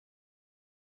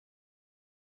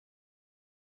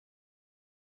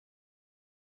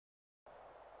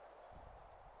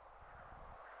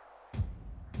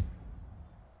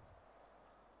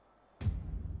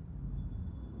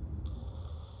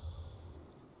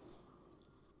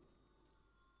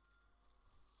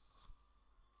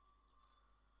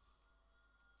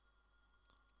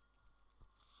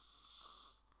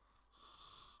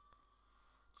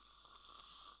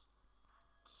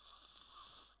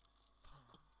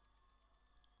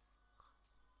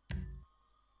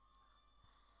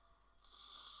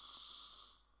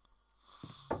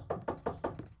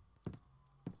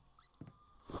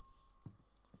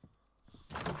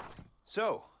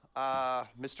So,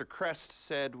 Mr. Crest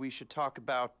said we should talk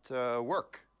about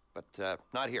work, but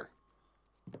not here.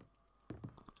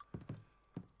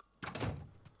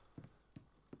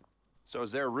 So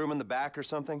is there a room in the back or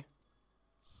something?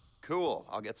 Cool,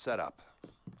 I'll get set up.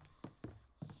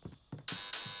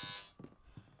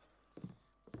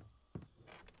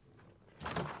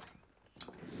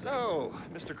 So,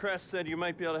 Mr. Crest said you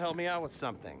might be able to help me out with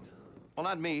something. Well,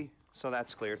 not me, so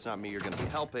that's clear. It's not me you're going to be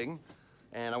helping.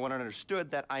 And I want it understood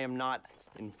that I am not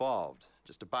involved.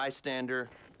 Just a bystander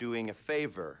doing a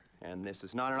favor. And this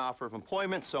is not an offer of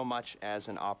employment so much as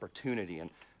an opportunity. And,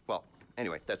 well,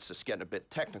 anyway, that's just getting a bit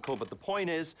technical. But the point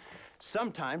is,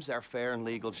 sometimes our fair and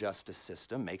legal justice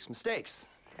system makes mistakes.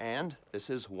 And this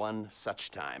is one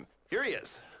such time. Here he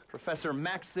is, Professor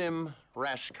Maxim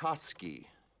Rashkovsky.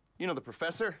 You know the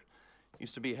professor?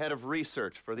 Used to be head of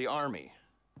research for the Army.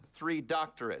 3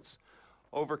 doctorates.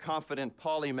 Overconfident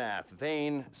polymath,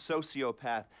 vain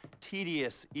sociopath,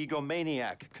 tedious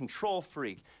egomaniac, control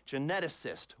freak,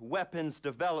 geneticist, weapons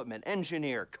development,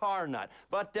 engineer, car nut,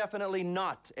 but definitely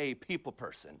not a people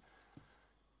person.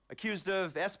 Accused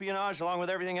of espionage along with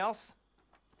everything else?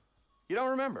 You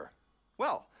don't remember?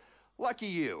 Well, lucky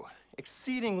you.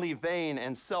 Exceedingly vain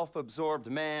and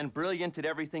self-absorbed man, brilliant at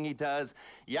everything he does,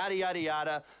 yada, yada,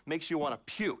 yada, makes you want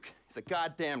to puke. He's a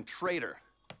goddamn traitor.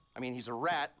 I mean, he's a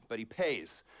rat, but he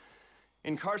pays.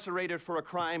 Incarcerated for a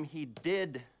crime he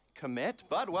did commit,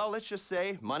 but, well, let's just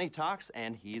say money talks,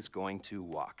 and he's going to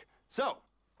walk. So,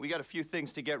 we got a few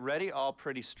things to get ready, all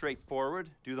pretty straightforward.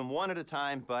 Do them one at a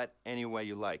time, but any way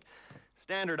you like.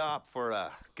 Standard op for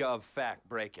a gov-fac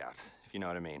breakout, if you know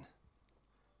what I mean.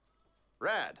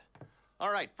 Rad.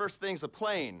 All right, first thing's a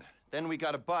plane. Then we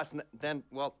got a bus, and then,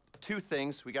 well, 2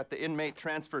 things. We got the inmate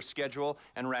transfer schedule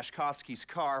and Rashkovsky's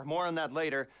car. More on that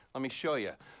later. Let me show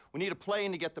you. We need a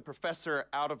plane to get the professor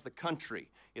out of the country.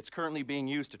 It's currently being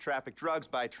used to traffic drugs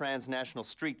by transnational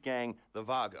street gang, the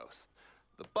Vagos.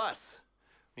 The bus.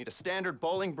 We need a standard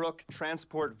Bolingbrook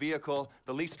transport vehicle.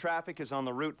 The least traffic is on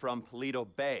the route from Paleto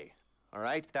Bay. All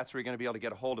right? That's where you're going to be able to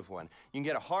get a hold of one. You can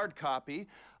get a hard copy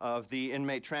of the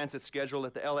inmate transit schedule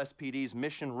at the LSPD's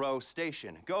Mission Row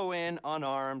station. Go in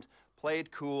unarmed, play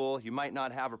it cool. You might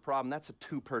not have a problem. That's a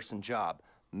 2-person job,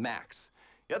 max.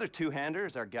 The other 2-hander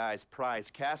is our guy's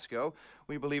prize Casco.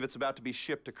 We believe it's about to be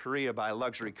shipped to Korea by a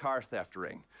luxury car theft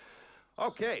ring.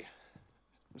 Okay.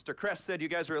 Mr. Crest said you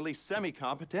guys are at least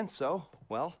semi-competent, so,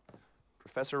 well,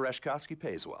 Professor Rashkovsky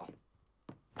pays well.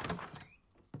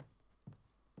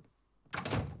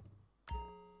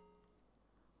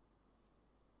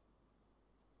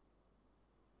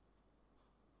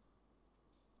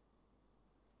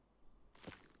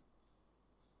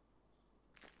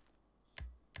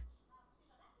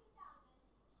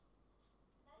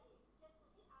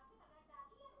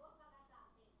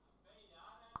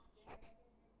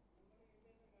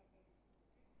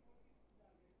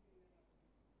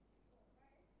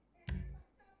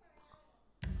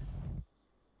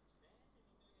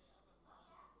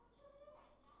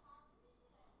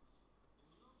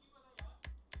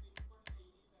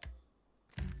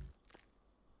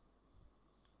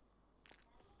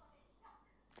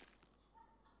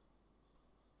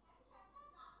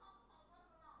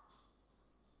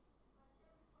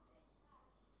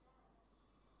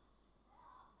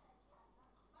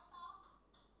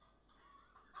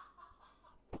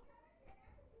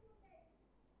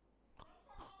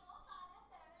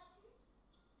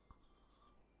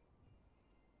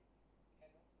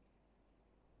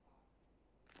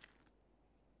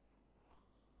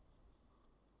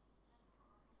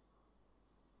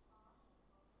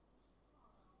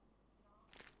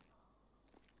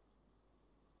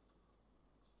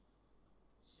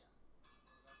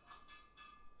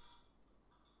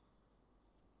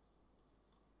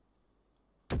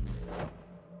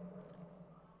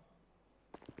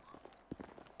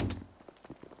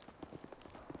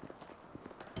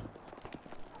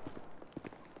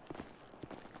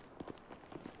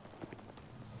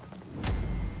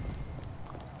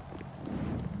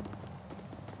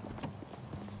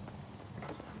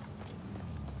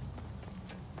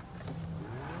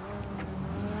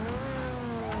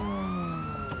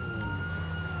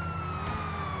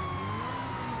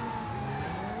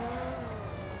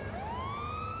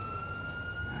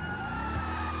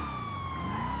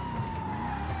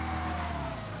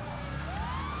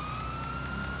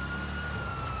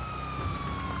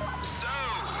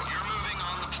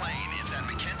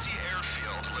 McKenzie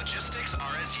Airfield. Logistics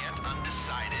are as yet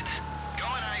undecided. Go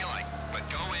in how you like, but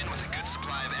go in with a good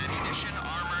supply of ammunition,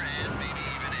 armor, and maybe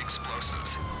even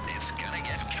explosives. It's gonna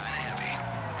get kinda heavy.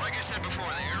 Like I said before,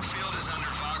 the airfield is under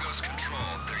Vagos control.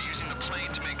 They're using the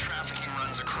plane to make trafficking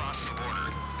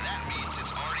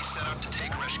set up to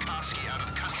take Rashkovsky out of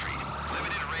the country.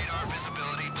 Limited radar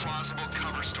visibility, plausible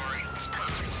cover story. It's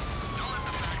perfect. Don't let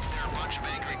the fact that there are a bunch of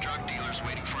angry drug dealers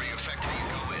waiting for you affect how you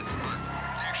go in, or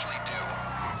actually do.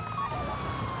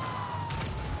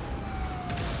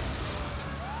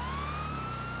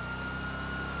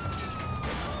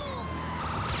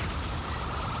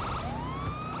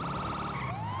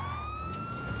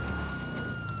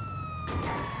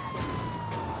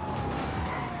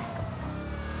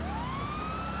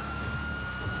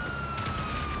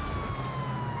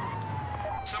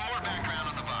 Some more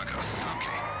background on the Vagos.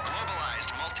 Okay.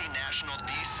 Globalized, multinational,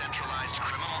 decentralized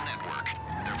criminal network.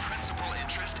 Their principal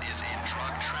interest is in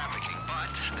drug trafficking,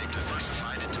 but they've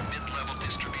diversified into mid-level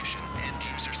distribution,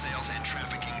 end-user sales, and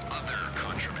trafficking other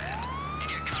contraband.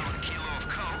 You get caught with a kilo of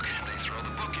coke, they throw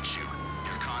the book at you.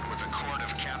 You're caught with a quart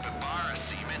of capybara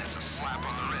semen, it's a slap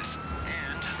on the wrist.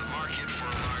 And the market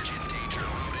for large endangered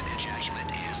rodent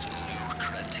ejaculate is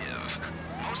lucrative.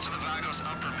 Most of the Vagos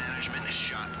upper management,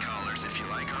 shot callers if you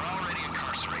like, are already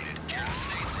incarcerated here in the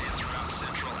States and throughout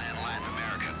Central and Latin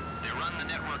America. They run the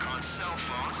network on cell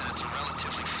phones, and it's a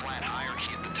relatively flat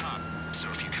hierarchy at the top. So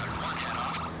if you cut one head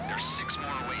off, there's 6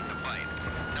 more waiting to bite.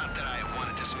 Not that I want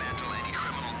to dismantle any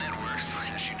criminal networks.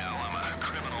 As you know, I'm a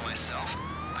criminal myself.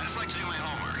 I just like to do my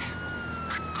homework.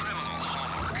 Criminal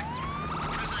homework.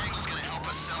 The prison angle's gonna help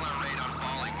us sell our raid on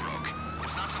Bolingbroke.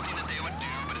 It's not something that they would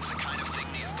do, but it's the kind of thing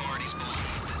the authorities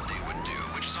believe that they would do,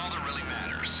 which is all that really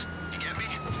matters. You get me?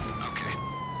 Okay.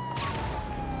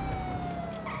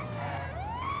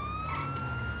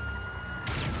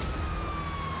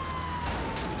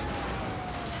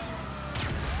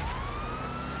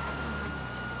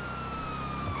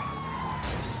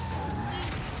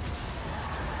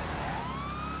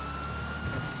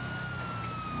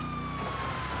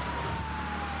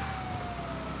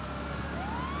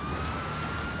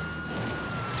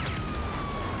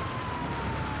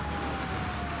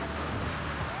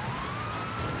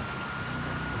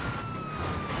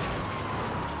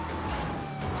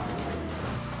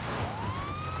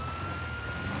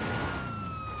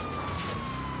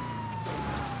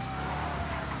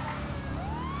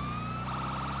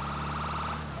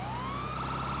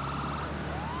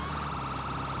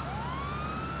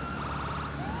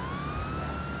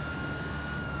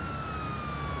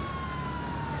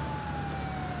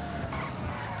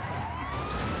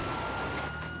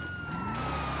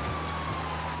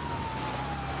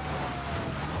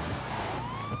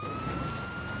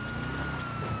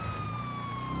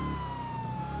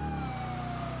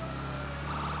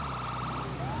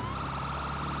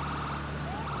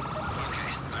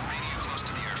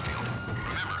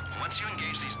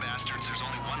 These bastards, there's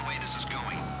only one way this is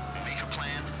going. Make a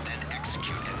plan, then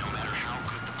execute, and no matter how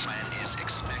good the plan is,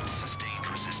 expect sustained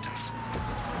resistance.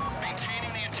 Maintaining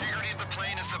the integrity of the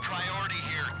plane is the priority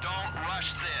here. Don't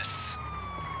rush this.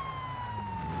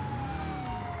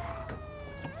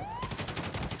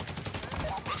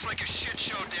 Looks like a shit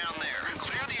show down there.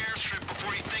 Clear the airstrip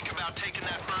before you think about taking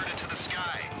that bird into the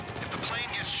sky. If the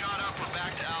plane gets shot up, we're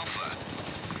back to Alpha.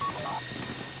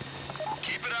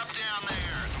 Keep it up down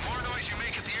there. The more noise you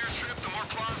make at the airstrip, the more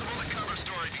plausible the cover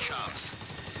story becomes.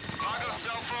 Vagos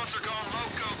cell phones are going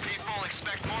loco, people.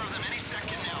 Expect more of them any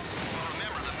second now. But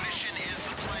remember, the mission is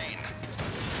the plane.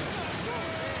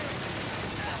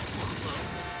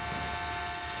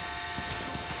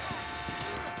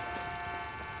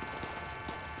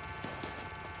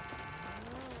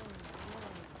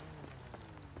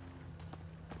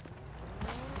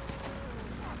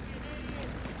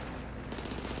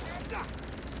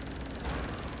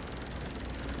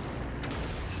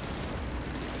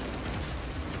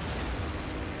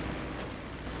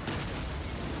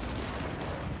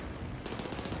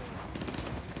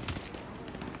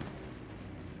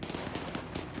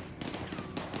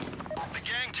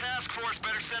 Task force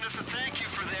better send us a thank you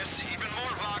for this. Even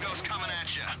more Vagos coming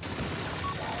at you.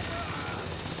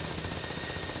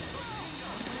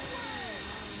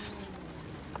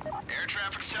 Air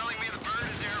traffic's telling me the bird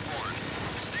is airborne.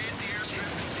 Stay at the airstrip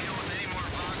and deal with any more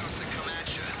Vagos that come at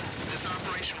you. This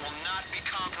operation will not be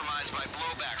compromised by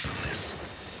blowback from this.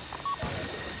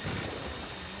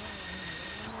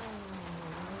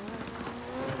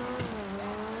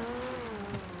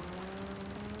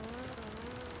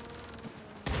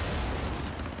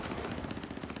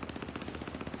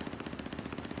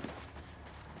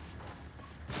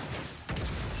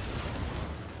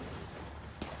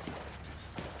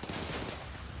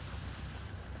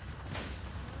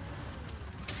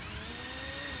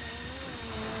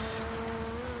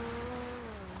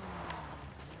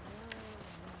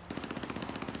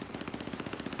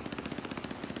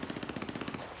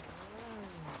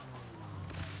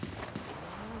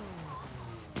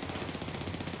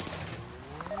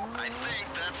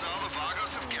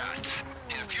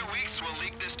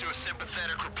 a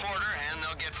sympathetic reporter, and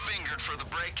they'll get fingered for the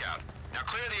breakout. Now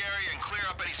clear the area and clear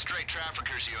up any stray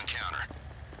traffickers you encounter.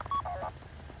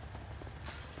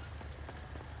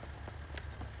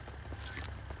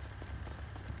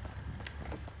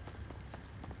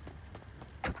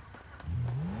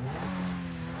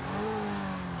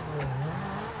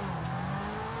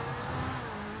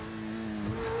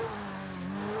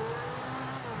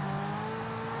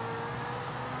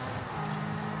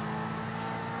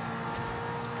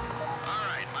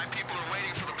 People are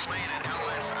waiting for the plane at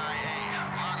LSIA.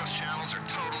 Vagos channels are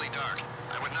totally dark.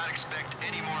 I would not expect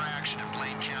any more action in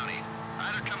Blaine County.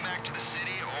 Either come back to the city